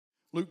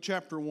Luke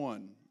chapter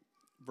 1,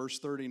 verse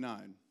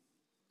 39.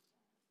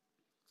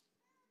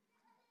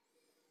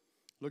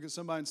 Look at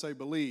somebody and say,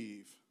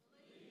 believe.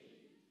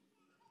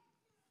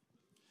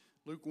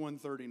 Luke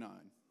 1:39.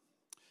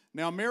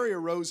 Now Mary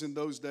arose in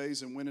those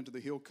days and went into the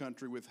hill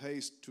country with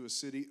haste to a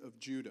city of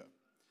Judah.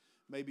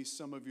 Maybe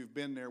some of you have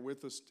been there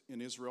with us in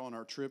Israel on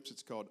our trips.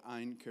 It's called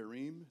Ein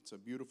Karim. It's a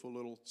beautiful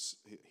little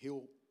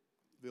hill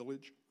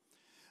village.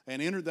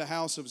 And entered the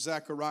house of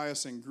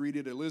Zacharias and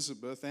greeted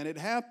Elizabeth. And it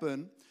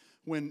happened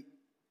when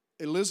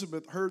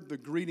Elizabeth heard the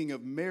greeting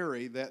of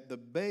Mary that the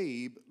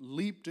babe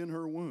leaped in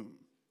her womb.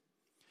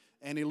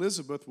 And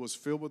Elizabeth was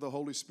filled with the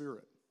Holy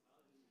Spirit.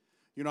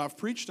 You know, I've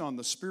preached on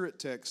the Spirit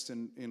text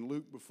in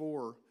Luke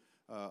before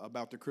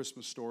about the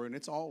Christmas story, and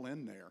it's all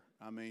in there.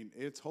 I mean,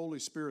 it's Holy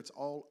Spirit's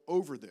all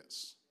over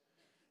this.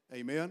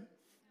 Amen?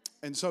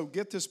 And so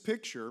get this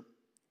picture.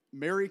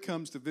 Mary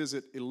comes to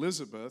visit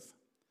Elizabeth,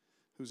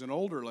 who's an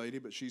older lady,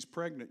 but she's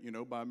pregnant, you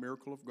know, by a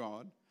miracle of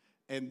God.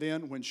 And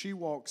then when she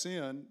walks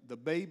in, the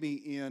baby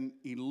in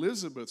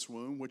Elizabeth's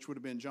womb, which would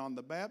have been John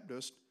the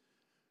Baptist,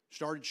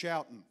 started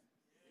shouting.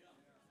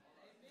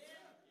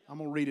 I'm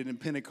going to read it in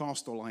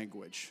Pentecostal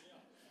language.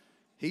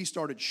 He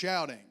started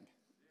shouting.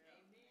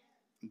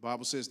 The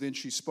Bible says, then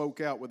she spoke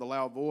out with a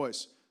loud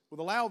voice. With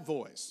a loud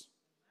voice.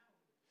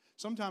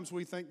 Sometimes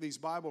we think these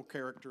Bible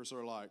characters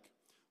are like,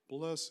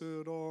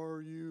 blessed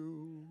are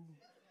you.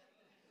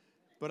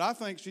 But I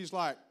think she's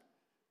like,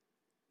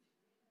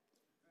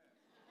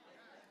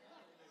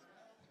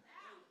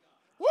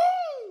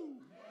 woo!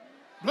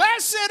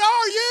 Blessed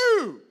are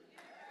you.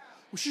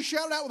 Well, she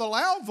shouted out with a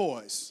loud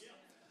voice.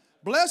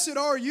 Blessed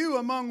are you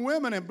among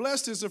women, and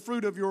blessed is the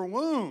fruit of your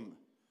womb.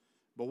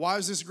 But why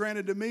is this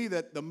granted to me,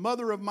 that the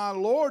mother of my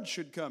Lord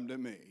should come to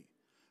me?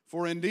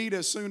 For indeed,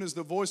 as soon as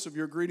the voice of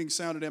your greeting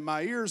sounded in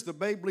my ears, the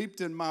babe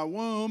leaped in my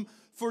womb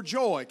for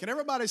joy. Can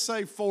everybody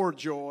say for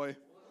joy?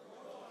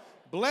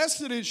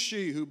 Blessed is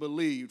she who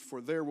believed,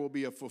 for there will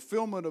be a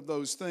fulfillment of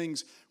those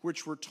things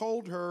which were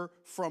told her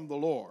from the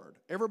Lord.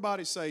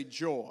 Everybody say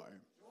joy.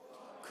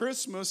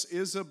 Christmas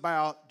is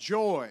about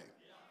joy.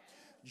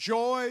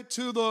 Joy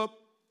to the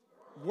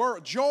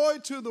world. Joy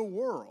to the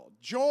world.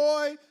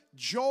 Joy,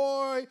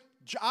 joy.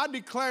 I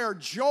declare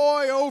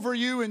joy over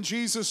you in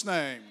Jesus'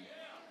 name.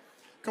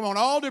 Come on,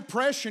 all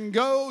depression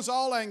goes,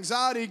 all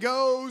anxiety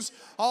goes,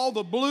 all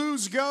the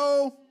blues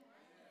go,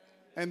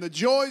 and the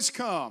joys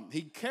come.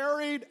 He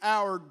carried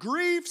our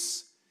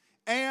griefs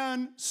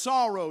and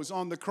sorrows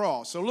on the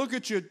cross. So look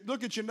at your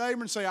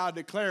neighbor and say, I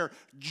declare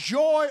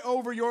joy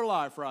over your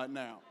life right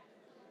now.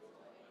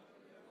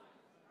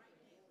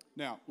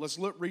 Now, let's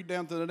read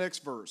down to the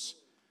next verse.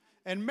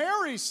 And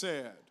Mary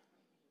said,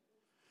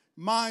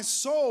 my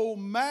soul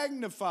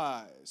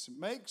magnifies,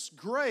 makes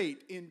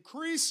great,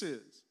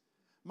 increases.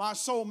 My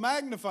soul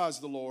magnifies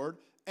the Lord,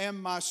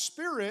 and my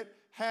spirit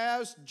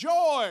has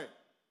joy.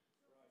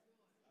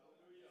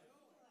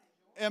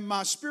 And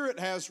my spirit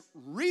has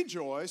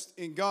rejoiced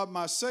in God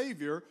my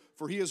Savior,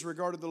 for he has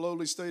regarded the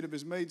lowly state of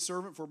his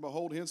maidservant. For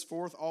behold,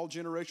 henceforth all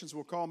generations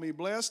will call me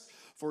blessed.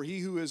 For he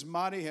who is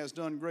mighty has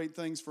done great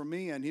things for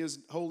me, and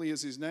holy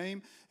is his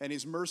name, and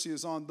his mercy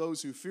is on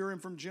those who fear him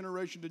from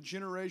generation to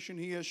generation.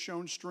 He has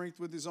shown strength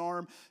with his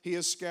arm. He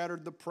has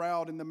scattered the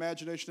proud in the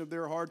imagination of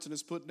their hearts, and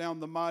has put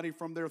down the mighty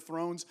from their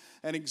thrones,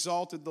 and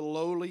exalted the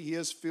lowly. He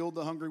has filled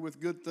the hungry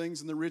with good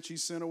things, and the rich he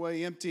sent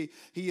away empty.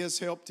 He has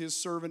helped his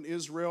servant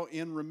Israel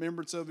in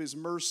remembrance of his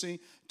mercy,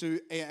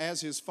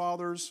 as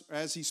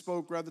he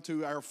spoke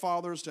to our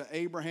fathers, to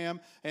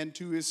Abraham, and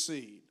to his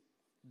seed.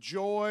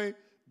 Joy,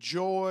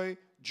 joy,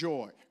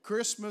 joy.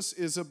 Christmas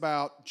is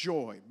about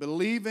joy.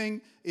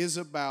 Believing is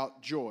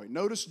about joy.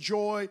 Notice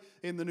joy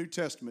in the New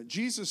Testament.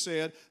 Jesus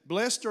said,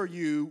 blessed are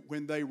you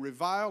when they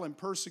revile and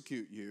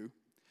persecute you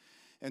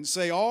and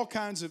say all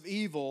kinds of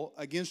evil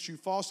against you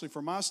falsely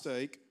for my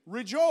sake.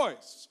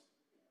 Rejoice.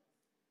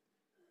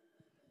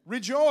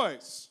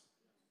 Rejoice.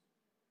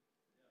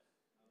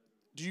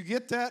 Do you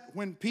get that?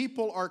 When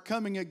people are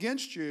coming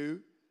against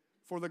you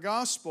for the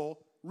gospel,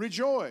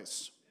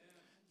 rejoice.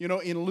 You know,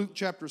 in Luke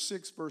chapter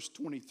 6, verse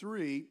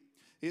 23,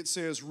 it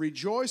says,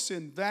 rejoice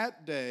in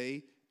that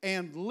day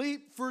and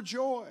leap for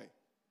joy,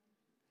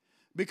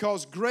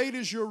 because great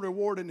is your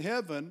reward in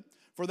heaven,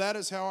 for that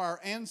is how our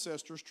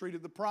ancestors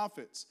treated the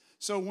prophets.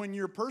 So when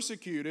you're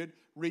persecuted,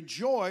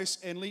 rejoice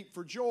and leap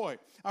for joy.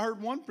 I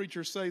heard one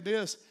preacher say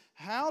this,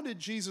 how did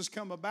Jesus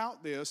come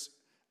about this?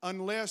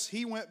 Unless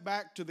he went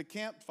back to the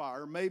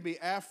campfire, maybe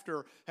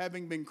after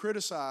having been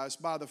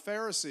criticized by the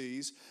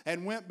Pharisees,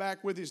 and went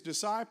back with his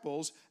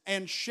disciples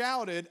and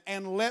shouted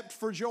and leapt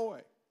for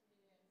joy.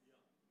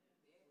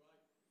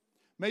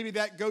 Maybe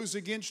that goes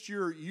against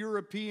your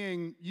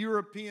European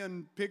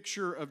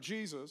picture of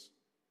Jesus.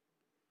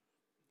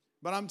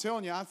 But I'm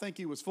telling you, I think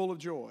he was full of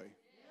joy.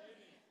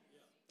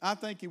 I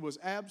think he was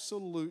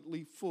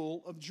absolutely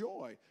full of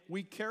joy.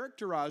 We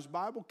characterize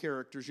Bible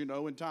characters, you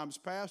know, in times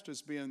past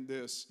as being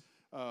this,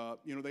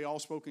 they all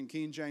spoke in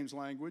King James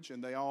language,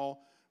 and they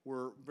all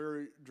were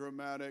very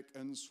dramatic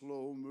and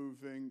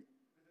slow-moving.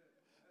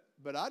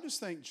 But I just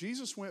think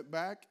Jesus went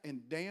back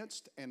and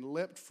danced and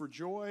leapt for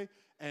joy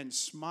and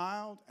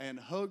smiled and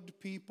hugged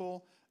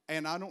people.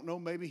 And I don't know,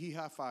 maybe he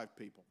high-fived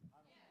people.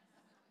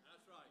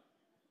 That's right.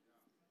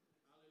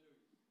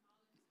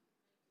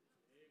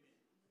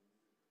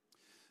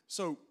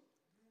 Hallelujah.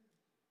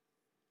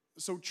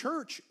 So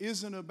church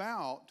isn't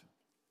about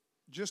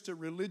just a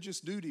religious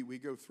duty we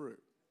go through.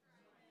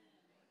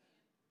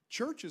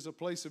 Church is a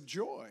place of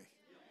joy.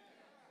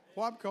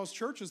 Why? Because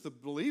church is the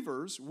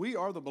believers. We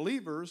are the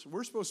believers.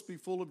 We're supposed to be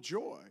full of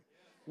joy.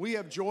 We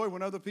have joy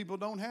when other people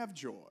don't have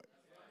joy.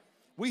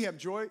 We have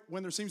joy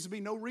when there seems to be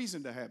no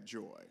reason to have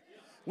joy.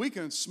 We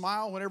can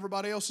smile when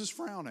everybody else is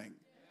frowning.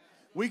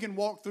 We can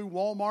walk through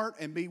Walmart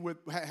and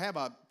have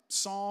a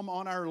psalm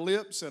on our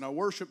lips and a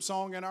worship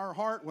song in our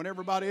heart when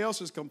everybody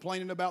else is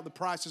complaining about the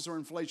prices or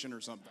inflation or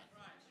something.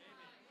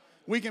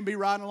 We can be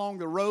riding along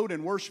the road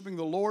and worshiping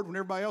the Lord when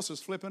everybody else is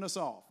flipping us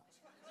off.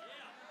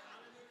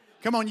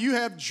 Come on, you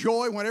have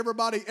joy when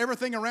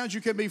everything around you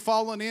can be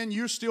falling in.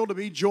 You're still to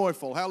be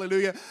joyful.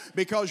 Hallelujah.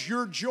 Because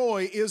your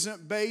joy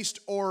isn't based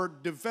or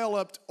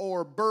developed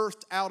or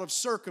birthed out of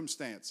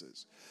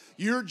circumstances.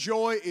 Your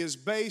joy is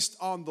based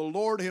on the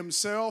Lord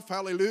Himself.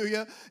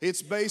 Hallelujah.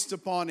 It's based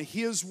upon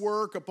His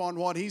work, upon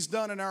what He's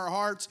done in our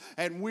hearts,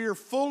 and we're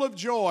full of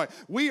joy.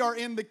 We are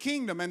in the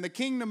kingdom, and the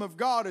kingdom of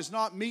God is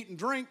not meat and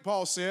drink,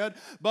 Paul said,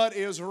 but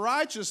is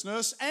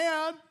righteousness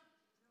and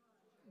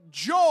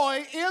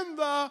joy in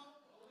the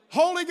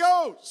Holy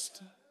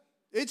Ghost.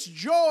 It's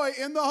joy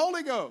in the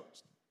Holy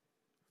Ghost.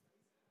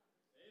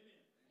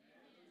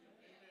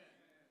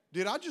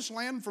 Did I just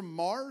land from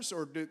Mars?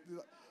 Or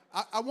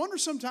I wonder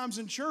sometimes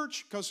in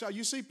church, because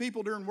you see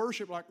people during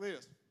worship like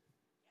this.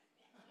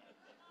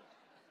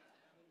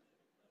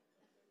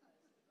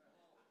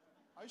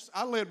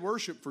 I led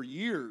worship for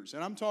years,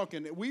 and I'm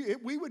talking,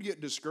 we would get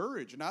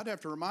discouraged, and I'd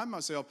have to remind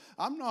myself,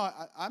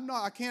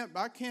 I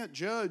can't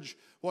judge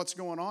what's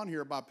going on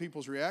here by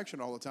people's reaction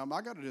all the time.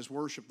 I got to just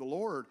worship the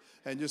Lord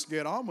and just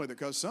get on with it,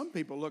 because some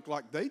people look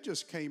like they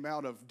just came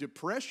out of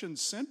Depression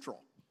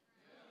Central.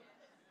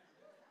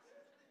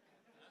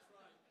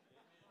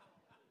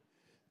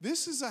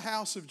 This is a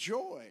house of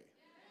joy.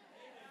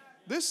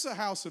 This is a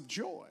house of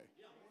joy.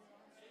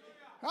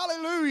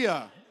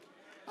 Hallelujah.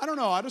 I don't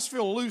know. I just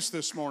feel loose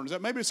this morning.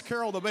 Maybe it's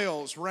Carol the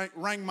Bells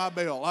rang my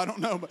bell. I don't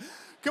know. But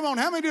come on,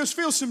 how many just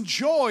feel some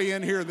joy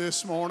in here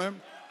this morning?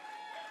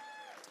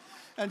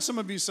 And some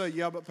of you say,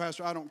 yeah, but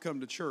Pastor, I don't come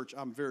to church.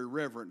 I'm very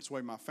reverent. It's the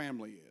way my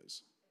family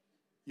is.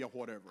 Yeah,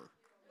 whatever.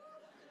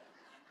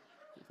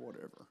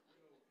 Whatever.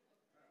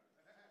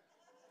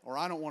 Or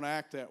I don't want to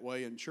act that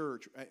way in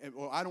church.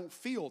 Well, I don't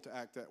feel to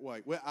act that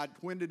way. Well,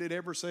 when did it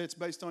ever say it's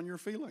based on your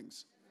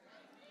feelings?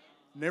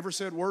 Never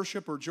said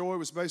worship or joy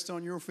was based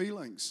on your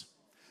feelings.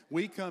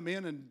 We come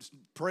in and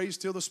praise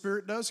till the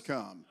Spirit does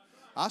come.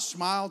 I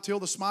smile till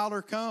the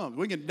smiler comes.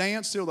 We can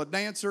dance till the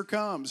dancer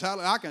comes.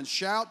 I can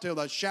shout till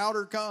the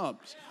shouter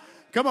comes.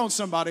 Come on,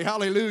 somebody.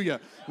 Hallelujah.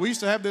 We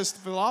used to have this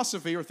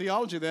philosophy or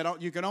theology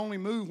that you can only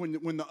move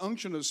when the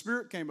unction of the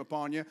Spirit came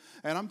upon you.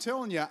 And I'm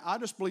telling you, I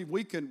just believe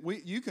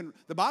you can.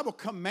 The Bible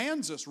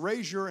commands us,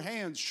 raise your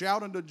hands,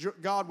 shout unto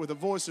God with a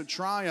voice of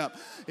triumph.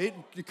 It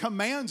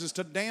commands us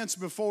to dance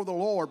before the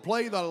Lord.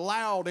 Play the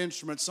loud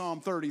instrument,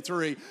 Psalm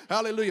 33.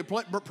 Hallelujah.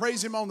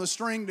 Praise Him on the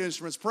stringed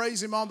instruments.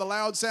 Praise Him on the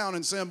loud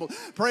sounding cymbal.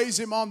 Praise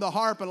Him on the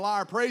harp and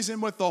lyre. Praise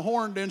Him with the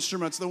horned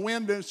instruments, the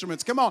wind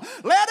instruments. Come on.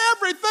 Let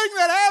everything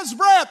that has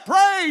breath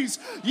praise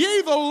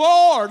ye the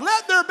Lord.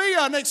 Let there be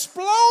an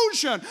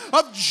explosion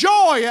of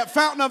joy at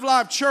Fountain of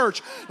Life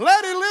Church.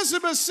 Let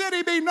Elizabeth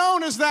City be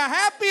known as the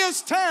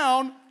happiest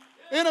town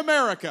in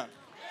America.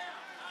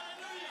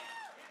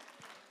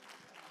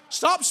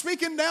 Stop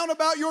speaking down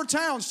about your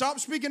town. Stop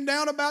speaking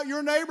down about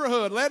your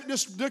neighborhood. Let it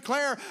just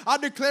declare, I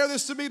declare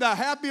this to be the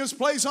happiest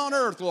place on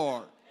earth,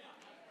 Lord.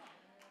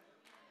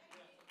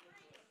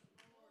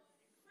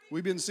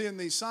 We've been seeing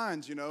these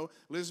signs, you know.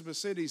 Elizabeth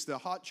City's the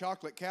hot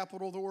chocolate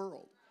capital of the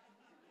world.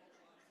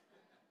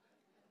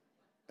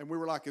 And we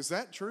were like, is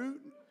that true?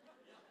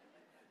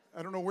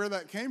 I don't know where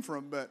that came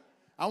from, but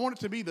I want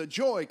it to be the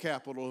joy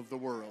capital of the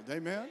world.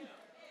 Amen?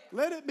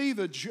 Let it be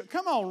the joy.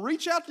 Come on,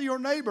 reach out to your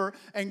neighbor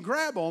and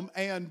grab them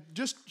and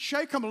just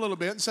shake them a little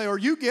bit and say, are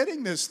you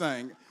getting this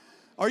thing?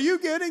 Are you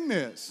getting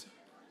this?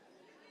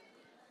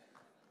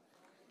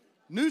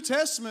 New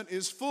Testament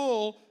is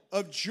full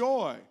of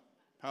joy.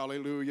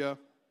 Hallelujah.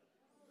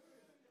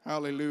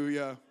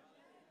 Hallelujah.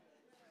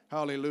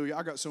 Hallelujah.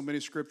 I got so many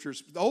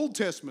scriptures. The Old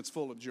Testament's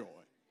full of joy.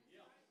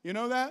 You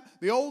know that?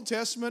 The Old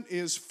Testament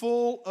is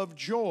full of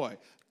joy.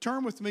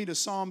 Turn with me to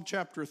Psalm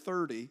chapter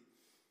 30,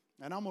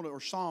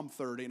 or Psalm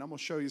 30, and I'm going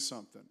to show you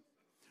something.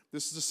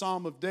 This is the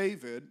Psalm of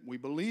David. We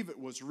believe it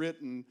was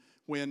written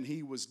when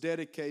he was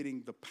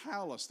dedicating the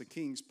palace, the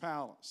king's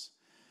palace.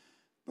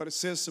 But it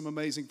says some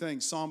amazing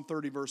things. Psalm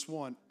 30, verse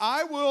 1.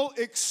 I will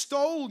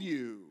extol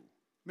you,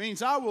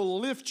 means I will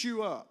lift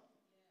you up.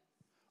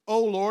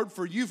 O Lord,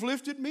 for you've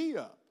lifted me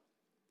up,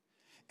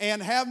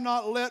 and have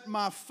not let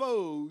my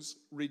foes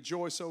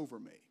rejoice over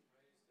me.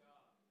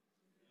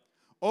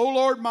 O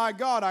Lord my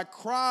God, I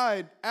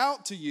cried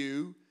out to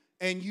you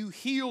and you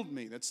healed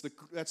me. That's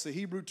the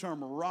Hebrew term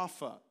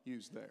Rapha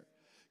used there.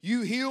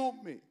 You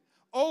healed me.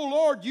 Oh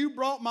Lord, you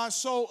brought my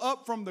soul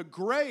up from the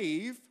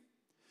grave.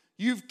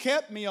 You've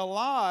kept me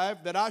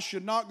alive that I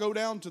should not go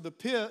down to the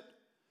pit.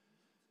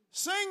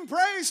 Sing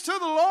praise to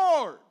the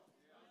Lord.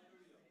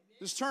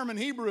 This term in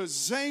Hebrew is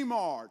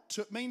zamar.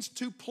 Means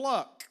to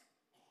pluck.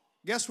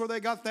 Guess where they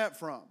got that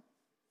from?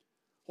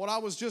 What I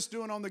was just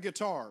doing on the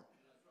guitar.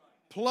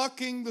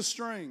 Plucking the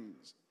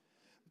strings.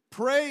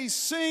 Praise,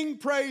 sing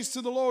praise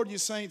to the Lord, you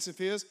saints of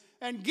His,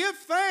 and give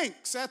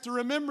thanks at the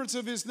remembrance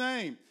of His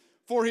name.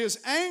 For His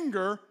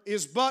anger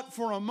is but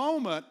for a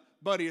moment,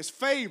 but His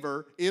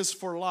favor is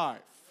for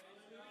life.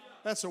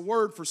 That's a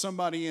word for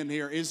somebody in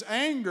here. His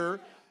anger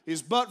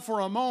is but for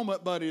a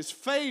moment, but His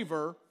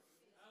favor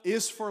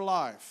is for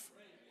life.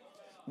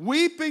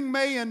 Weeping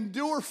may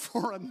endure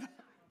for a night.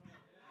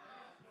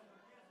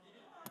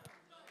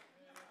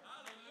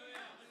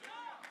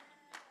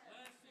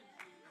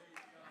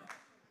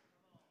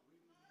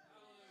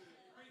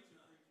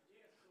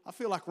 I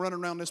feel like running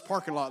around this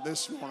parking lot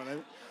this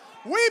morning.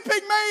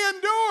 Weeping may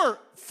endure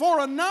for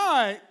a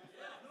night,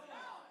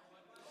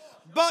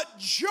 but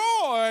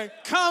joy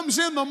comes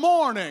in the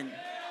morning.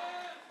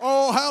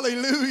 Oh,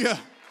 hallelujah.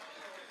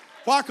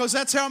 Why? Because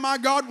that's how my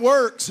God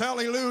works.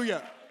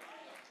 Hallelujah.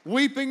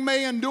 Weeping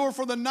may endure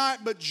for the night,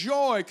 but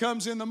joy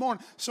comes in the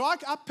morning. So I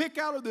pick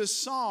out of this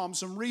psalm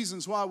some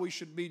reasons why we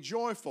should be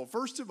joyful.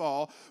 First of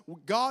all,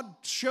 God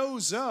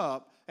shows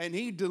up and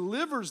He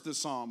delivers the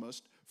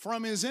psalmist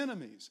from his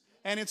enemies.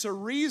 And it's a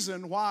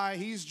reason why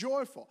he's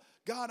joyful.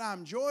 God,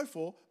 I'm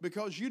joyful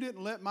because you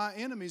didn't let my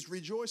enemies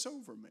rejoice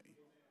over me.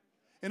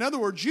 In other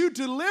words, you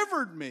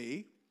delivered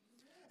me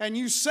and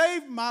you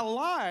saved my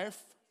life.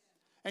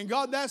 And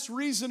God, that's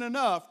reason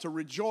enough to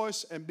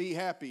rejoice and be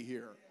happy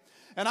here.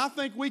 And I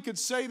think we could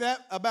say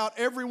that about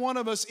every one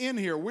of us in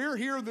here. We're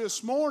here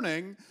this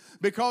morning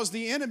because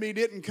the enemy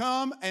didn't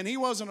come and he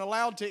wasn't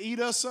allowed to eat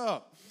us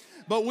up.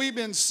 But we've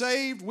been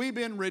saved, we've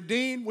been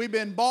redeemed, we've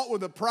been bought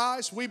with a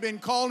price, we've been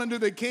called into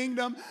the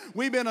kingdom,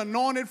 we've been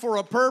anointed for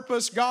a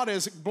purpose. God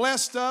has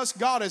blessed us,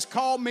 God has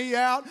called me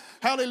out.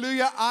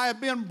 Hallelujah, I have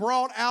been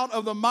brought out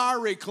of the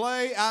miry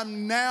clay.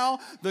 I'm now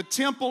the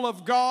temple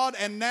of God,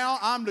 and now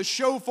I'm to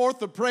show forth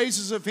the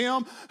praises of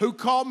Him who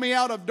called me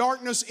out of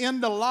darkness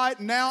into light.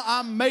 Now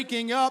I'm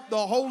making up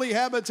the holy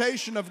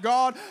habitation of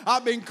God.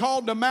 I've been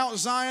called to Mount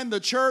Zion,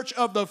 the church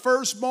of the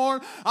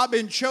firstborn. I've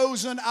been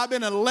chosen, I've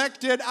been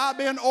elected, I've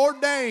been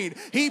ordained.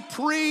 He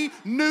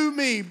pre-knew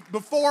me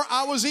before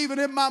I was even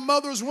in my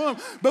mother's womb.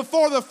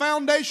 Before the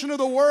foundation of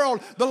the world,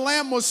 the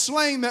Lamb was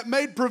slain that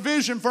made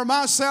provision for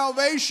my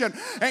salvation.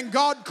 And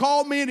God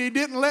called me, and He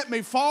didn't let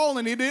me fall,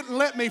 and He didn't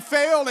let me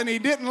fail, and He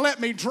didn't let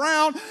me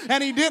drown,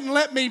 and He didn't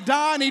let me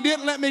die, and He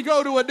didn't let me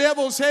go to a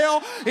devil's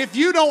hell. If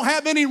you don't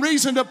have any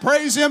reason to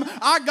praise Him,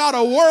 I got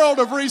a world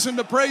of reason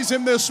to praise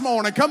Him this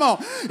morning. Come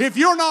on. If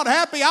you're not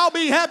happy, I'll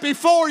be happy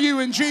for you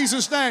in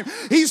Jesus' name.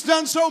 He's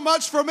done so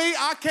much for me,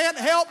 I can't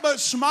help but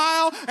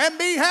smile and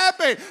be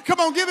happy. Come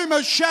on, give Him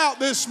a shout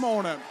this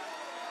morning.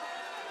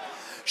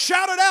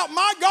 Shout it out,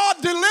 my God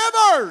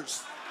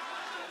delivers.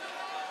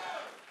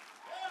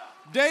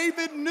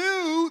 David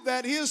knew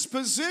that his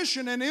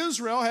position in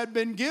Israel had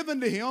been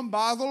given to him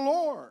by the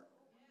Lord.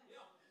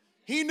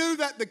 He knew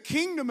that the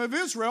kingdom of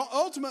Israel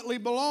ultimately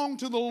belonged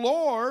to the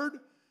Lord,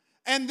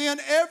 and then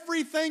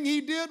everything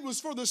he did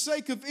was for the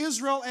sake of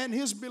Israel and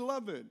His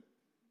beloved.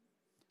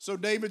 So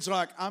David's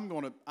like, I'm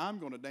going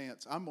to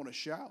dance. I'm going to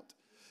shout.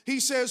 He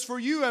says, for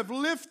you have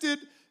lifted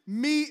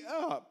me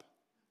up.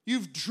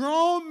 You've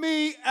drawn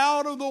me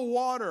out of the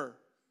water.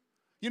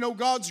 You know,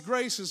 God's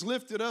grace has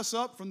lifted us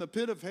up from the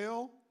pit of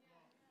hell.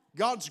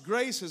 God's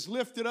grace has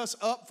lifted us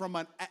up from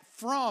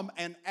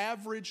an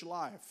average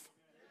life.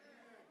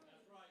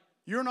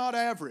 You're not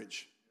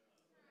average.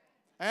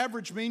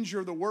 Average means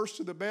you're the worst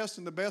of the best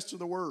and the best of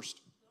the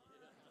worst.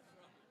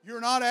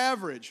 You're not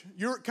average.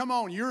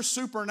 You're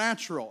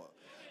supernatural.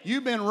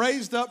 You've been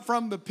raised up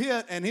from the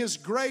pit, and His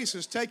grace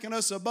has taken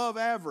us above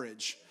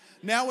average.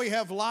 Now we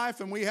have life,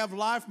 and we have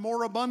life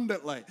more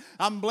abundantly.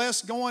 I'm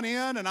blessed going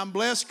in, and I'm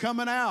blessed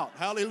coming out.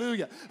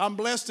 Hallelujah. I'm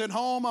blessed at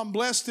home. I'm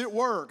blessed at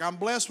work. I'm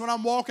blessed when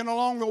I'm walking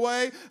along the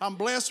way. I'm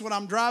blessed when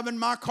I'm driving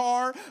my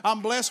car.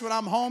 I'm blessed when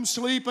I'm home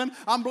sleeping.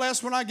 I'm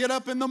blessed when I get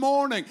up in the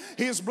morning.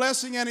 His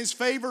blessing and His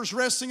favors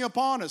resting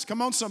upon us.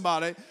 Come on,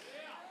 somebody.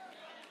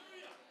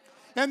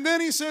 And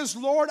then he says,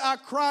 Lord, I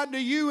cried to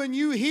you and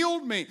you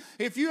healed me.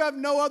 If you have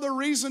no other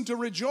reason to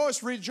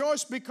rejoice,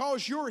 rejoice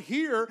because you're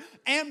here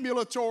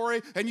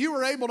ambulatory and you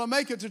were able to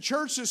make it to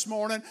church this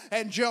morning,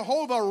 and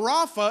Jehovah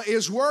Rapha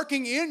is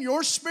working in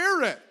your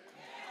spirit.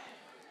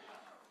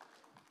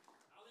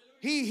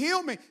 He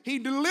healed me. He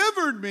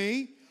delivered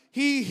me.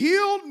 He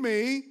healed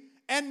me.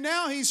 And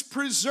now He's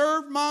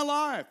preserved my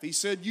life. He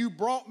said, you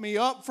brought me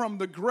up from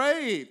the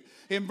grave.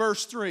 In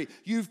verse 3,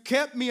 you've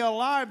kept me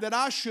alive that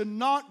I should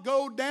not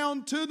go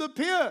down to the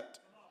pit.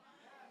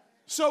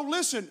 So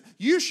listen,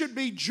 you should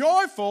be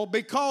joyful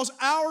because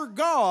our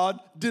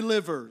God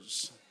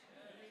delivers.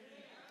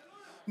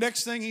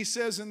 Next thing he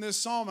says in this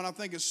psalm, and I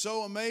think is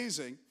so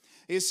amazing,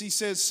 is he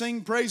says,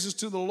 sing praises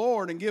to the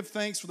Lord and give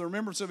thanks for the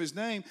remembrance of his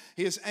name.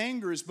 His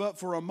anger is but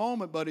for a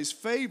moment, but his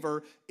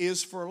favor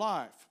is for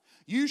life.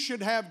 You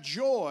should have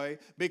joy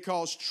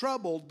because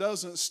trouble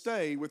doesn't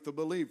stay with the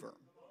believer.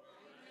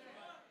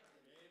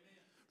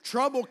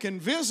 Trouble can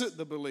visit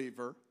the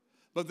believer,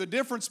 but the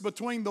difference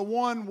between the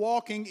one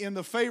walking in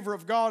the favor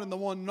of God and the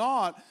one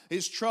not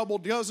is trouble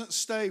doesn't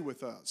stay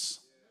with us.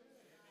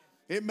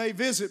 It may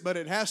visit, but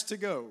it has to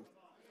go.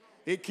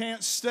 It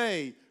can't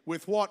stay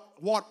with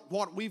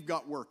what we've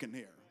got working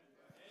here.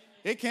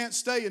 It can't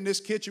stay in this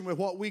kitchen with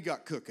what we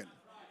got cooking.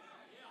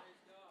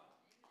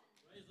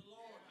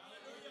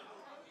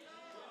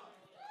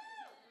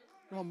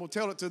 Come on, we'll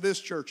tell it to this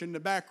church in the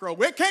back row.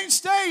 It can't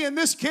stay in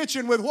this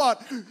kitchen with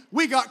what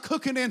we got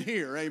cooking in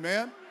here.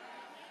 Amen.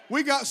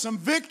 We got some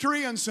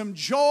victory and some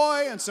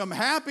joy and some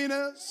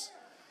happiness.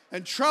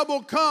 And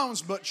trouble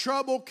comes, but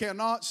trouble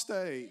cannot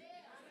stay.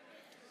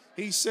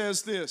 He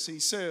says this. He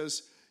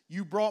says,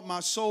 you brought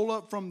my soul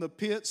up from the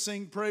pit.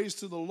 Sing praise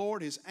to the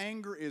Lord. His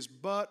anger is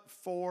but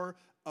for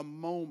a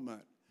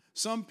moment.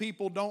 Some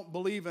people don't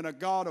believe in a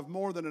God of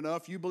more than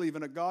enough. You believe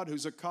in a God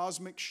who's a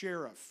cosmic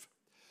sheriff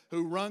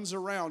who runs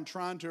around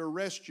trying to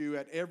arrest you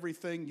at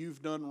everything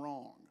you've done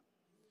wrong.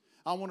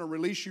 I want to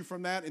release you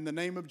from that in the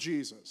name of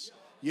Jesus.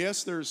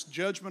 Yes, there's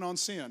judgment on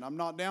sin. I'm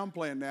not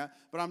downplaying that,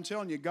 but I'm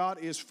telling you, God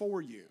is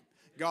for you.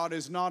 God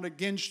is not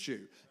against you.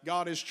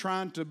 God is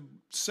trying to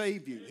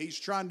save you. He's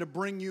trying to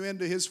bring you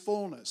into his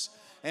fullness.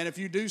 And if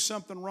you do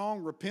something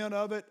wrong, repent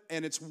of it,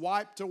 and it's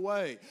wiped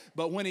away.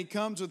 But when he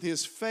comes with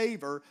his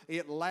favor,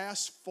 it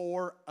lasts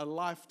for a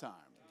lifetime.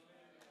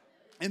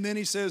 And then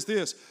he says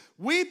this,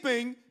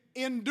 weeping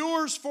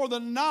endures for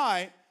the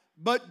night,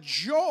 but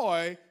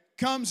joy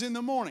comes in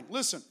the morning.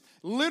 Listen,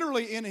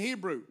 literally in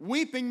Hebrew,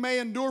 weeping may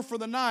endure for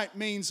the night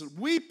means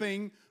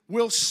weeping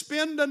will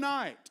spend a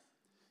night.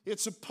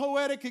 It's a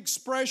poetic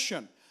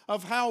expression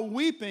of how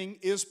weeping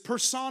is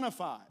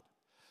personified.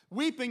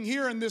 Weeping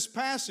here in this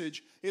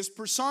passage is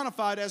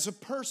personified as a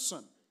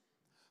person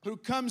who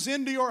comes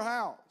into your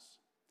house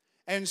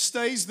and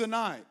stays the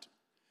night.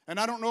 And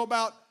I don't know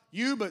about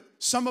you, but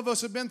some of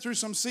us have been through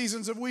some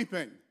seasons of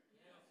weeping.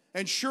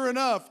 And sure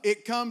enough,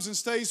 it comes and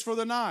stays for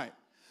the night.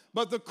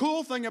 But the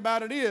cool thing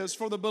about it is,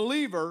 for the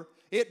believer,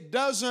 it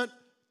doesn't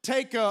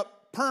take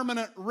up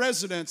permanent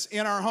residence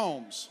in our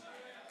homes.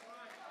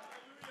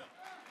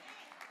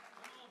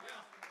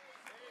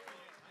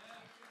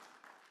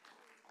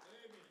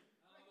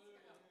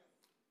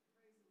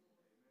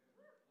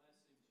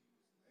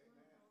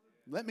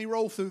 Let me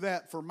roll through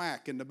that for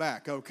Mac in the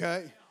back,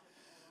 okay?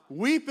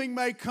 Weeping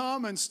may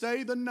come and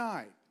stay the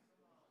night,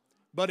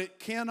 but it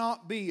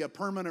cannot be a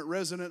permanent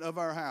resident of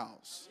our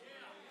house.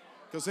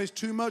 Because there's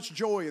too much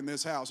joy in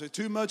this house. There's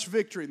too much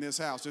victory in this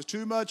house. There's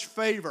too much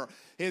favor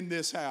in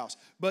this house.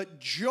 But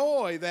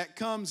joy that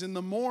comes in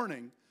the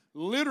morning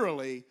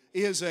literally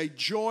is a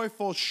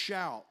joyful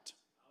shout.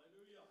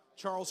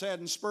 Charles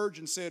Haddon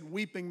Spurgeon said,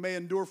 weeping may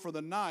endure for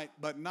the night,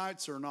 but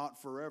nights are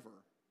not forever.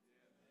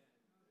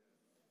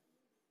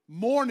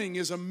 Morning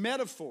is a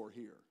metaphor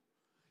here.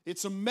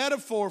 It's a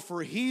metaphor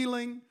for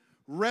healing,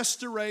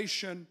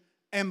 restoration,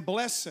 and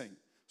blessing.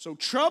 So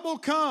trouble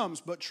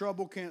comes, but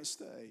trouble can't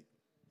stay.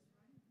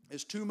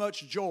 There's too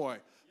much joy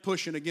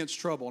pushing against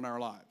trouble in our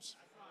lives.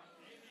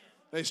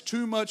 There's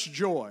too much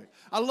joy.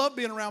 I love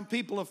being around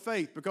people of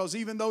faith because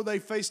even though they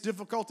face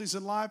difficulties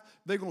in life,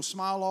 they're going to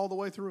smile all the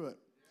way through it.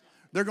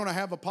 They're going to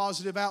have a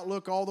positive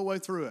outlook all the way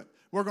through it.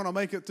 We're going to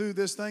make it through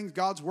this thing.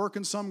 God's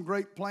working some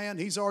great plan.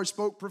 He's already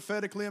spoke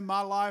prophetically in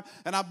my life,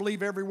 and I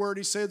believe every word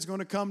he said is going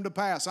to come to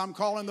pass. I'm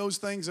calling those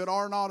things that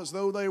are not as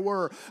though they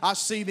were. I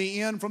see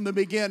the end from the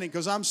beginning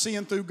because I'm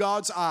seeing through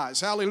God's eyes.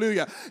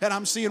 Hallelujah. And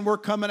I'm seeing we're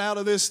coming out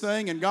of this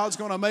thing, and God's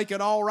going to make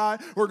it all right.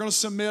 We're going to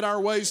submit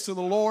our ways to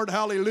the Lord.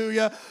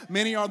 Hallelujah.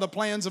 Many are the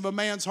plans of a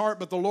man's heart,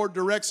 but the Lord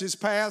directs his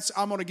paths.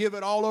 I'm going to give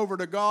it all over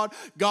to God.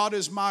 God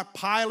is my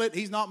pilot.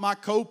 He's not my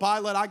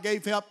co-pilot. I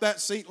gave him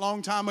that seat a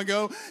long time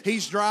ago.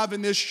 He's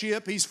driving this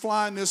ship. He's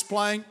flying this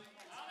plane.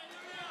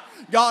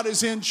 God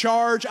is in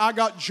charge. I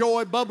got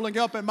joy bubbling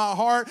up in my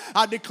heart.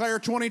 I declare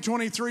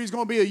 2023 is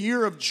going to be a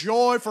year of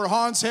joy for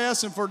Hans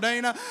Hess and for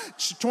Dana.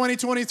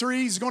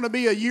 2023 is going to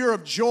be a year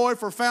of joy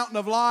for Fountain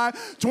of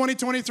Life.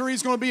 2023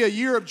 is going to be a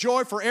year of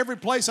joy for every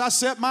place I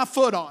set my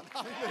foot on.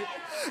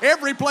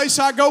 Every place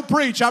I go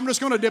preach, I'm just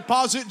going to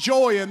deposit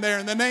joy in there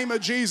in the name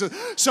of Jesus.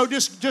 So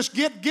just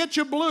get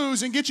your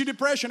blues and get your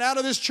depression out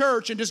of this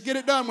church and just get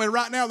it done with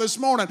right now this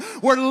morning.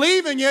 We're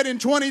leaving it in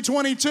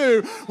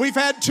 2022. We've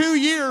had 2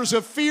 years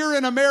of fear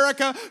in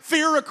America,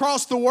 fear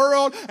across the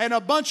world, and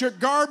a bunch of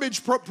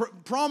garbage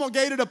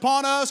promulgated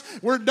upon us.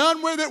 We're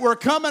done with it. We're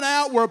coming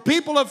out. We're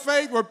people of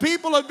faith. We're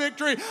people of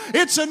victory.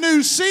 It's a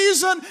new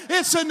season.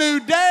 It's a new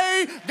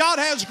day. God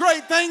has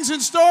great things in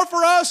store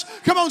for us.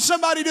 Come on,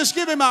 somebody, just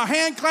give him a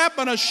hand clap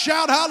and a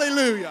shout,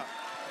 hallelujah.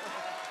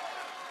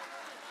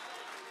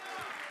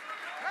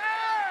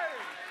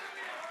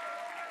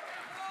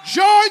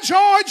 Joy,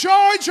 joy,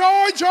 joy,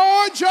 joy,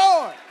 joy,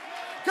 joy.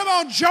 Come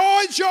on,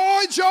 joy,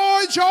 joy,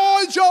 joy,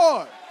 joy,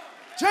 joy.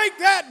 Take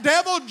that,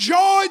 devil.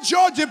 Joy,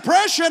 joy.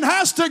 Depression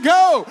has to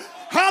go.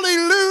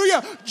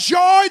 Hallelujah.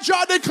 Joy,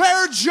 joy.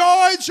 Declare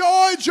joy,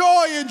 joy,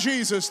 joy in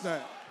Jesus'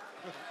 name.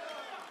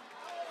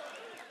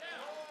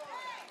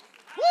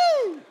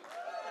 Woo!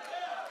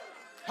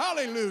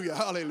 Hallelujah,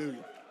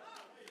 hallelujah.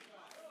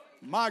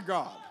 My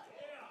God.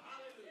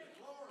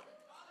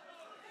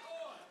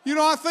 You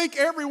know, I think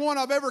everyone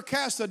I've ever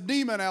cast a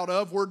demon out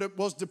of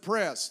was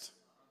depressed,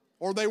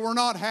 or they were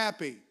not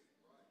happy.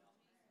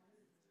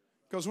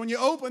 Because when you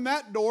open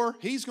that door,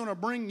 he's going to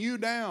bring you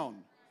down.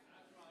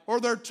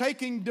 Or they're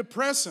taking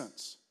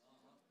depressants.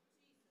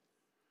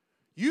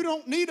 You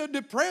don't need a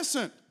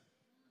depressant.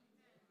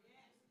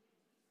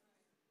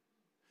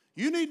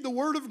 You need the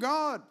Word of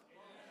God.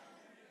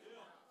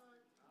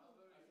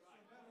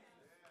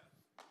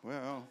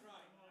 Well,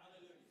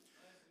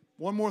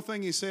 one more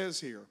thing he says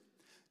here.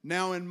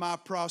 Now in my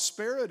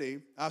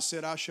prosperity, I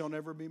said, I shall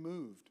never be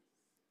moved.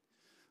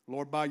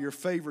 Lord, by your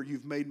favor,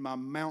 you've made my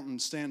mountain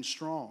stand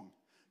strong.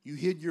 You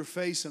hid your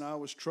face and I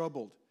was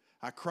troubled.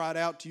 I cried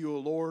out to you, O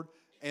Lord,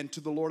 and to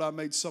the Lord I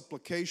made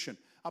supplication.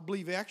 I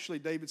believe actually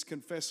David's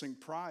confessing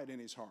pride in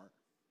his heart.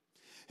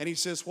 And he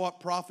says, what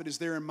profit is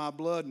there in my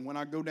blood? And when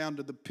I go down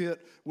to the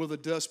pit, will the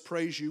dust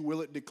praise you?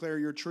 Will it declare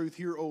your truth?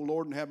 Hear, O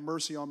Lord, and have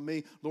mercy on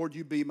me. Lord,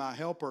 you be my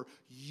helper.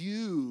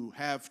 You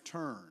have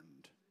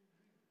turned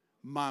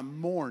my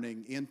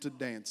mourning into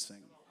dancing.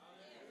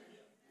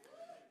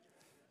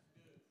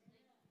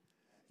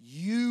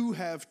 You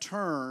have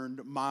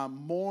turned my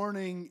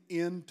mourning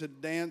into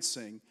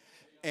dancing,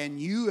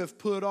 and you have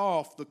put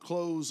off the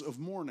clothes of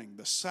mourning,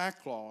 the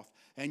sackcloth,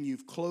 and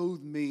you've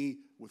clothed me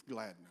with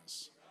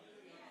gladness.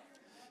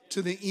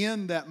 To the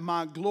end that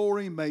my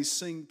glory may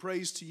sing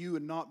praise to you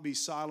and not be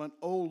silent.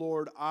 O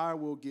Lord, I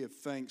will give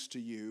thanks to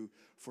you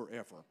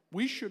forever.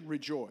 We should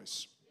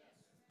rejoice,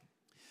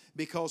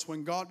 because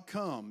when God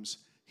comes,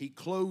 he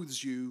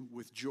clothes you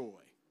with joy.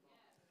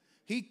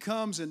 He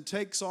comes and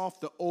takes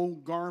off the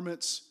old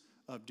garments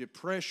of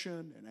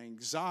depression and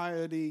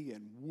anxiety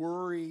and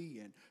worry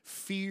and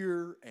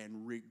fear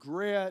and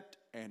regret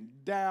and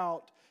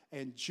doubt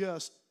and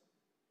just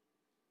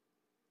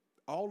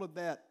all of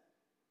that.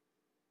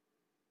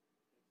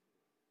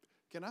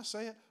 Can I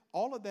say it?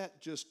 All of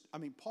that just,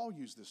 Paul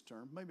used this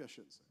term. Maybe I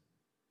shouldn't say it.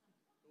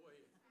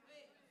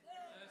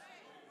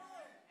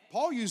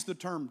 Paul used the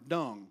term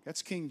dung.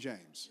 That's King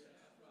James.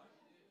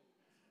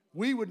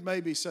 We would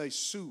maybe say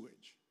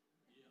sewage.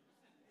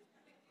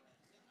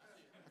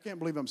 I can't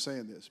believe I'm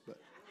saying this,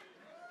 but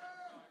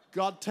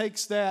God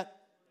takes that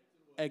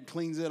and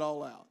cleans it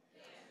all out.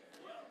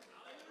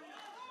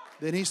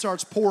 Then he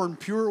starts pouring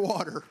pure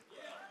water.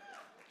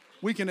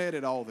 We can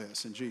edit all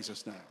this in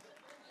Jesus' name.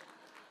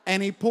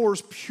 And he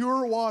pours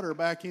pure water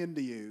back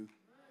into you.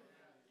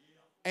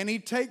 And he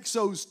takes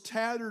those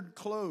tattered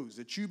clothes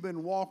that you've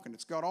been walking.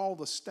 It's got all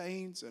the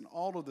stains and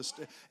all of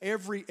the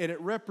and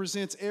it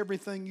represents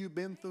everything you've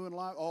been through in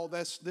life. Oh,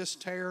 this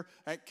tear,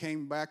 that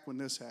came back when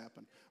this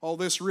happened. Oh,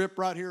 this rip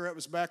right here, that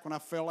was back when I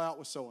fell out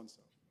with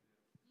so-and-so.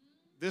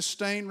 This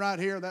stain right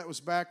here, that was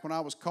back when I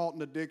was caught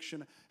in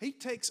addiction. He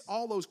takes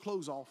all those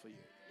clothes off of you.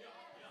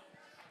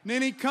 And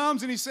then he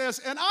comes and he says,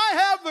 and I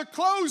have the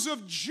clothes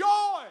of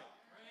joy.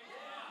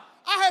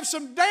 I have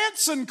some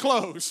dancing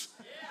clothes.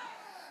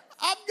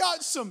 I've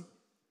got some.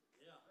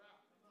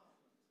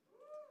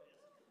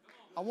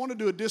 I want to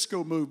do a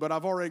disco move, but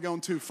I've already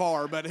gone too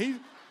far. But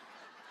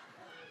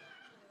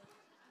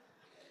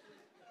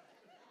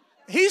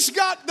he's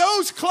got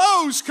those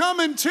clothes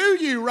coming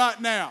to you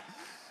right now.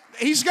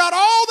 He's got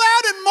all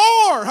that and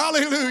more.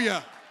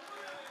 Hallelujah.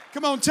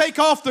 Come on, take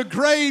off the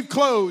grave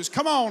clothes.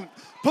 Come on,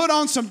 put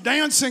on some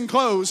dancing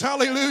clothes.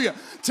 Hallelujah.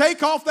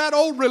 Take off that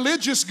old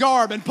religious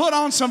garb and put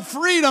on some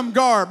freedom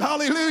garb.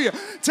 Hallelujah.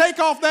 Take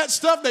off that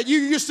stuff that you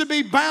used to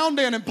be bound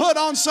in and put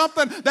on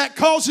something that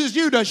causes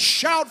you to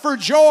shout for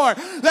joy,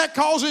 that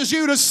causes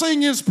you to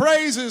sing his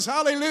praises.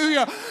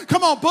 Hallelujah.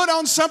 Come on, put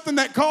on something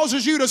that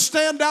causes you to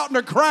stand out in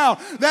the crowd,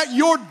 that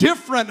you're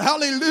different.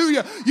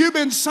 Hallelujah. You've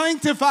been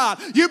sanctified.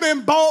 You've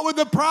been bought with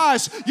a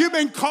price. You've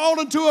been called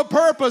into a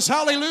purpose.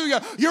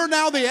 Hallelujah. You're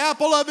now the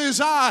apple of his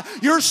eye.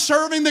 You're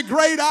serving the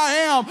great I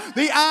am.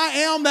 The I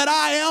am that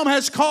I am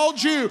has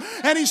called you.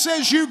 And he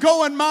says, you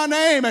go in my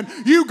name and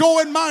you go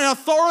in my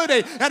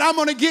authority, and I'm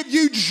going to give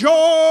you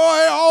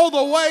joy all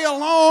the way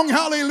along.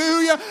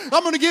 Hallelujah.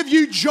 I'm going to give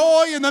you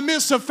joy in the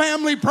midst of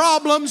family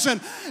problems,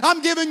 and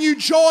I'm giving you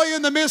joy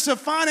in the midst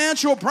of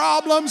financial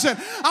problems, and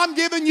I'm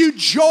giving you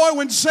joy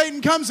when Satan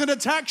comes and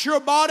attacks your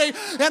body,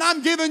 and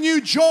I'm giving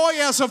you joy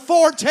as a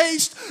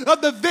foretaste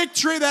of the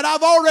victory that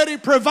I've already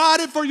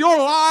provided for your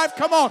life.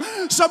 Come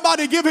on,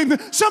 somebody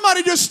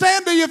just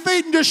stand to your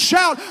feet and just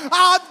shout,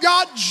 I've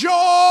got joy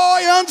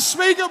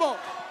unspeakable.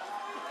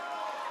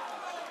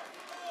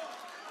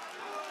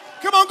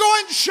 Come on, go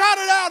ahead and shout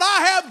it out.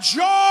 I have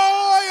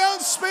joy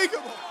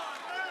unspeakable.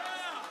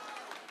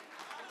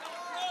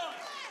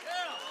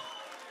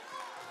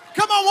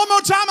 Come on, one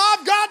more time.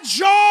 I've got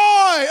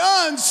joy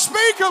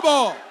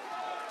unspeakable.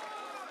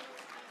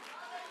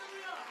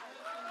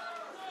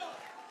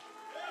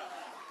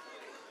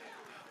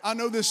 I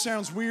know this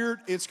sounds weird.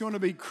 It's going to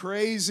be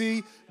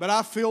crazy, but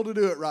I feel to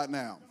do it right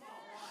now.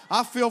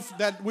 I feel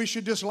that we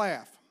should just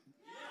laugh.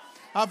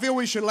 I feel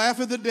we should laugh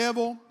at the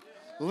devil,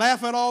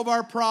 laugh at all of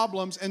our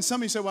problems. And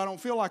some of you say, well, I don't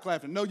feel like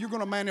laughing. No, you're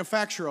going to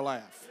manufacture a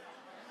laugh.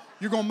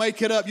 You're going to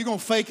make it up. You're going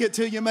to fake it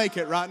till you make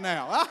it right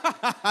now.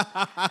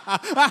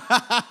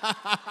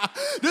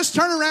 Just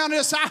turn around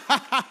and say,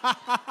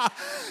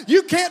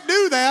 you can't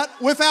do that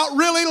without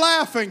really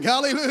laughing.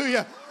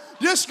 Hallelujah.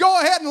 Just go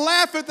ahead and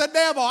laugh at the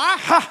devil.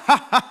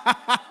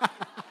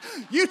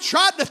 You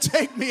tried to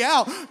take me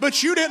out,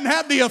 but you didn't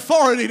have the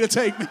authority to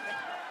take me.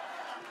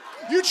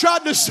 You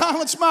tried to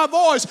silence my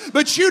voice,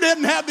 but you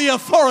didn't have the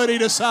authority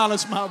to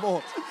silence my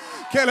voice.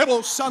 Woo,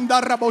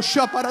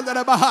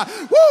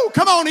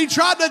 come on, he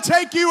tried to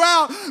take you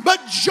out, but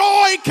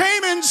joy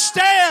came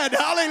instead.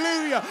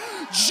 Hallelujah.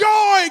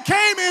 Joy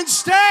came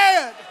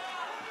instead.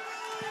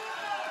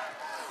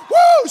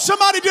 Woo,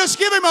 somebody just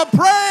give him a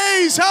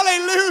praise.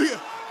 Hallelujah.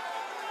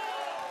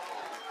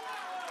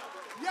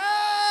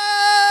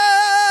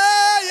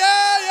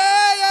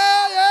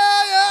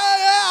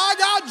 I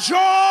got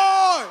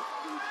joy.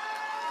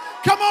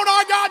 Come on,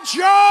 I got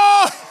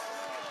joy.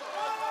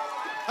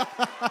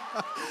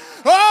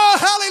 Oh,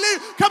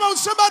 hallelujah. Come on,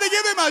 somebody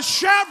give him a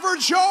shout for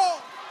joy.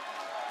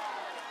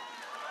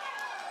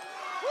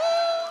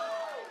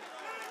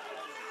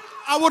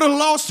 I would have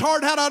lost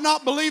heart had I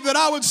not believed that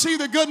I would see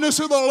the goodness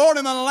of the Lord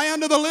in the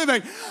land of the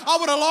living. I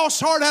would have lost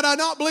heart had I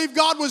not believed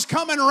God was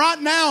coming right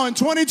now in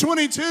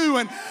 2022,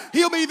 and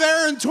he'll be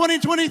there in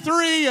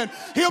 2023, and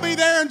he'll be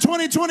there in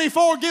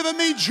 2024 giving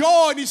me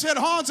joy. And he said,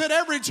 Hans, at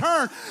every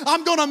turn,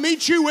 I'm going to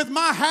meet you with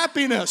my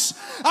happiness.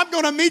 I'm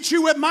going to meet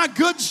you with my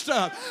good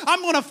stuff.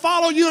 I'm going to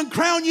follow you and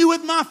crown you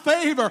with my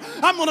favor.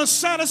 I'm going to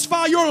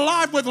satisfy your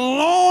life with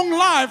long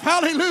life.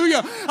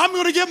 Hallelujah. I'm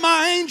going to give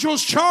my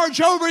angels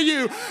charge over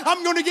you.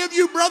 I'm going to give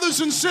you brothers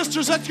and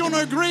sisters that's going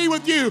to agree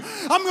with you.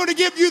 I'm going to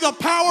give you the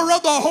power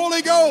of the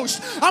Holy Ghost.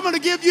 I'm going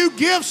to give you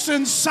gifts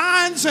and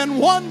signs and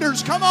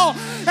wonders. Come on.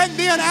 And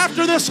then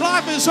after this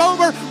life is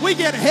over, we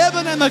get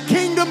heaven and the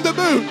kingdom to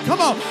boot. Come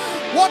on.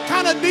 What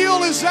kind of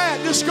deal is that?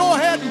 Just go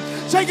ahead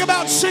and take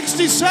about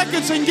 60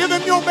 seconds and give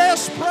him your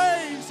best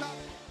praise.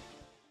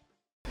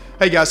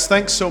 Hey guys,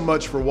 thanks so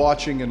much for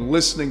watching and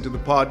listening to the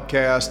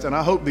podcast. And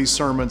I hope these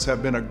sermons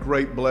have been a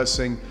great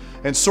blessing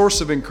and source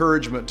of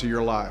encouragement to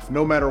your life.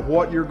 No matter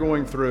what you're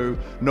going through,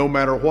 no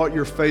matter what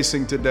you're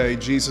facing today,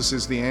 Jesus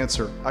is the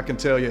answer. I can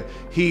tell you,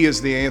 He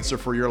is the answer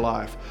for your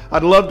life.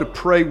 I'd love to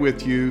pray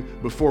with you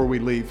before we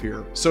leave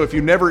here. So if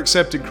you never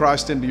accepted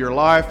Christ into your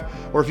life,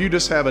 or if you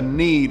just have a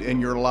need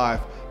in your life,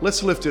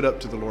 let's lift it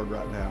up to the Lord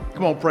right now.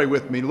 Come on, pray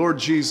with me. Lord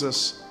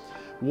Jesus,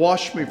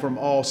 wash me from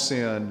all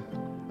sin.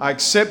 I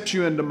accept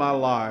you into my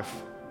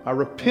life. I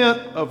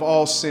repent of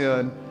all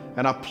sin,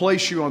 and I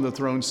place you on the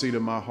throne seat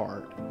of my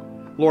heart.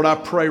 Lord, I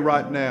pray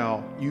right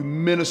now, you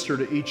minister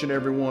to each and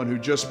every one who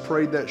just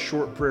prayed that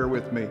short prayer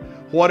with me.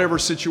 Whatever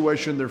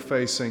situation they're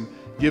facing,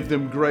 give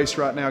them grace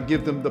right now.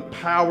 Give them the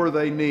power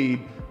they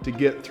need to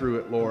get through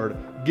it, Lord.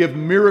 Give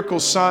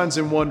miracles, signs,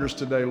 and wonders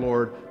today,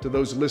 Lord, to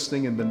those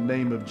listening in the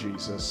name of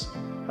Jesus.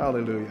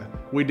 Hallelujah.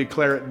 We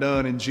declare it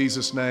done in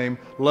Jesus' name.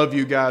 Love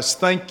you guys.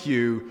 Thank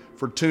you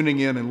for tuning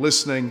in and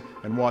listening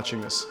and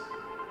watching us.